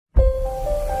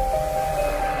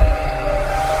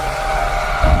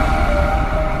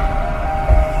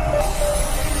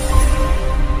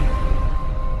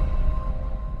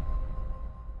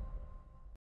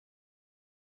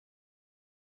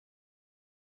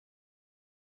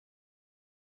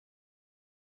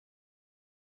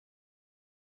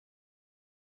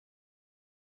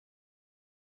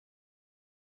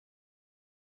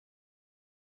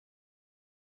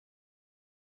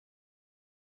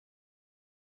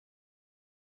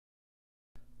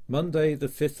Monday the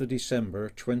 5th of December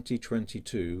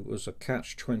 2022 was a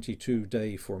catch-22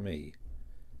 day for me.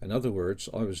 In other words,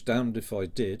 I was damned if I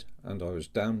did and I was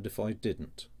damned if I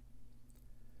didn't.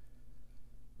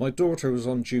 My daughter was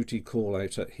on duty call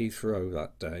out at Heathrow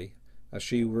that day, as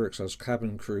she works as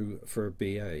cabin crew for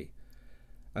BA,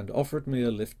 and offered me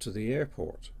a lift to the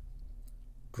airport.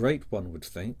 Great, one would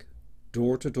think,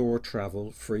 door-to-door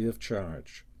travel free of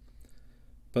charge.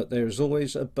 But there's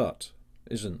always a but,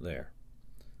 isn't there?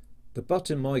 The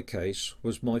but in my case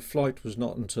was my flight was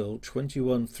not until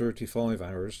 21:35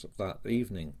 hours that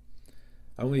evening,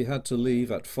 and we had to leave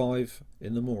at 5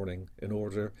 in the morning in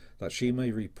order that she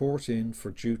may report in for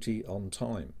duty on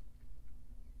time.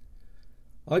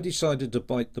 I decided to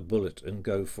bite the bullet and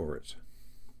go for it.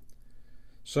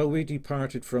 So we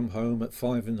departed from home at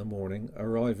 5 in the morning,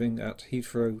 arriving at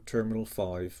Heathrow Terminal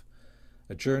 5,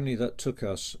 a journey that took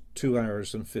us 2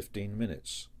 hours and 15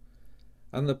 minutes.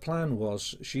 And the plan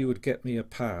was she would get me a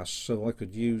pass so I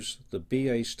could use the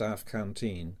BA staff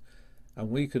canteen and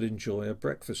we could enjoy a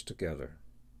breakfast together.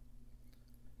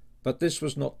 But this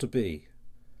was not to be.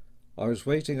 I was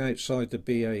waiting outside the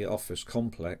BA office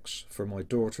complex for my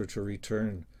daughter to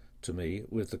return to me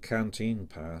with the canteen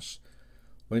pass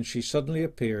when she suddenly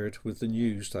appeared with the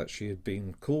news that she had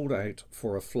been called out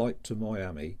for a flight to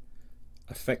Miami,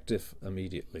 effective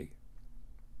immediately.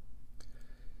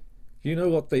 You know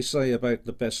what they say about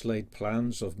the best laid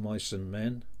plans of mice and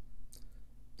men?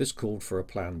 This called for a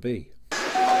plan B. In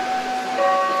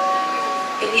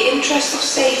the interest of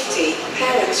safety,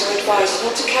 parents are advised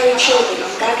not to carry children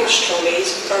on baggage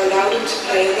trolleys or allow them to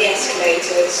play on the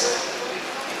escalators.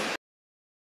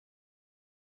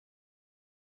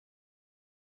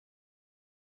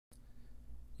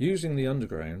 Using the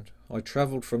Underground, I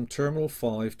travelled from Terminal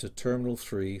 5 to Terminal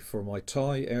 3 for my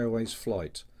Thai Airways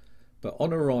flight, but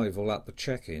on arrival at the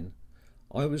check-in,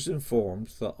 I was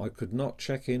informed that I could not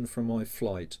check in for my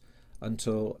flight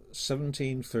until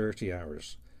 17:30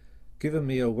 hours, giving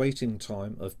me a waiting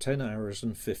time of 10 hours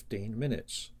and 15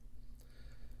 minutes.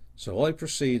 So I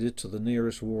proceeded to the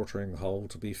nearest watering hole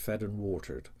to be fed and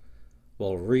watered,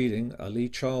 while reading a Lee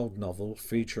Child novel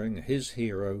featuring his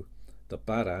hero, the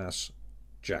badass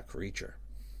Jack Reacher.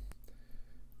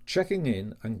 Checking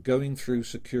in and going through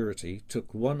security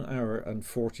took 1 hour and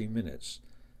 40 minutes,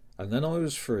 and then I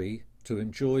was free to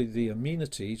enjoy the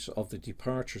amenities of the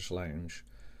departures lounge,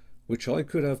 which I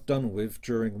could have done with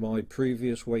during my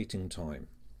previous waiting time.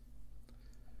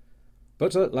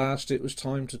 But at last it was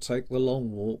time to take the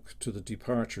long walk to the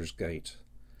departures gate,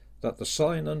 that the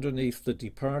sign underneath the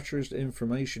departures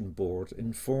information board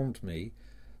informed me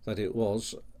that it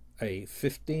was a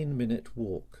 15-minute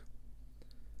walk.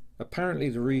 Apparently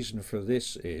the reason for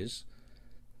this is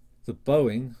the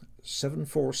Boeing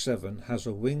 747 has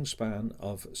a wingspan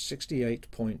of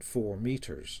 68.4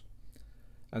 meters,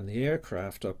 and the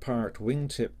aircraft are parked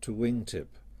wingtip to wingtip,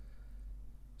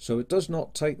 so it does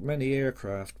not take many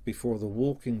aircraft before the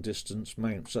walking distance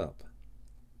mounts up.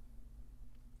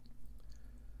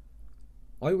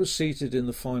 I was seated in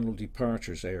the final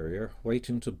departures area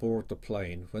waiting to board the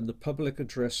plane when the public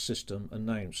address system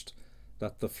announced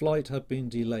that the flight had been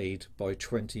delayed by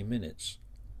 20 minutes.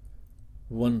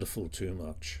 Wonderful too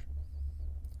much.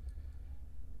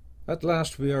 At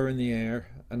last we are in the air,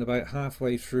 and about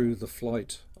halfway through the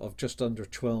flight of just under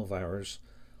 12 hours,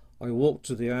 I walked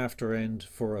to the after end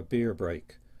for a beer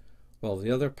break, while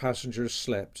the other passengers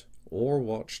slept or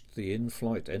watched the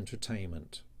in-flight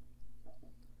entertainment.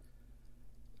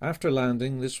 After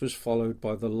landing, this was followed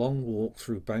by the long walk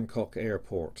through Bangkok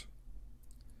airport,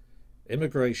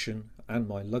 immigration and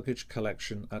my luggage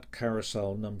collection at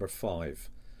carousel number 5,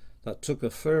 that took a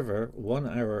further 1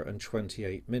 hour and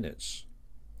 28 minutes.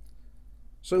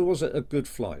 So was it a good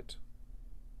flight?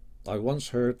 I once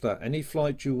heard that any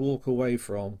flight you walk away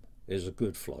from is a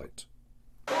good flight.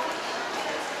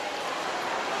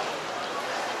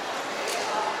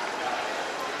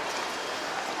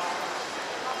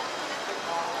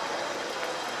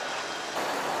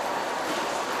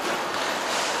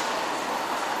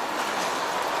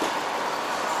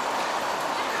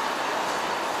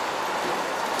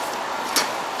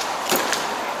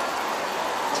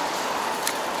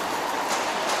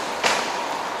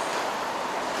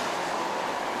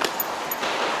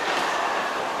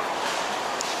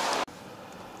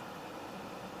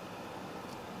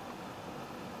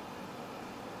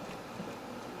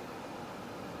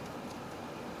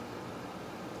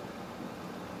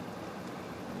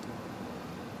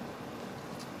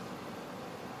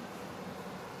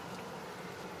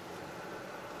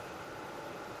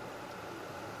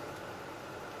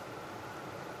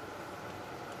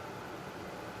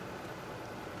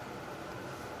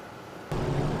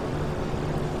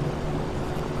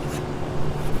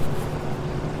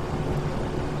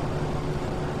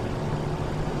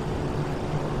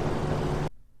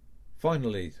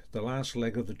 Finally, the last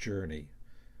leg of the journey,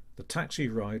 the taxi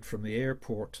ride from the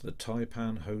airport to the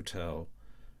Taipan Hotel,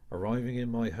 arriving in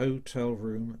my hotel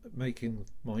room, making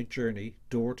my journey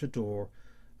door to door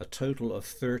a total of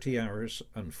 30 hours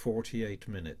and 48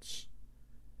 minutes.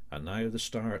 And now the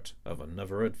start of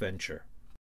another adventure.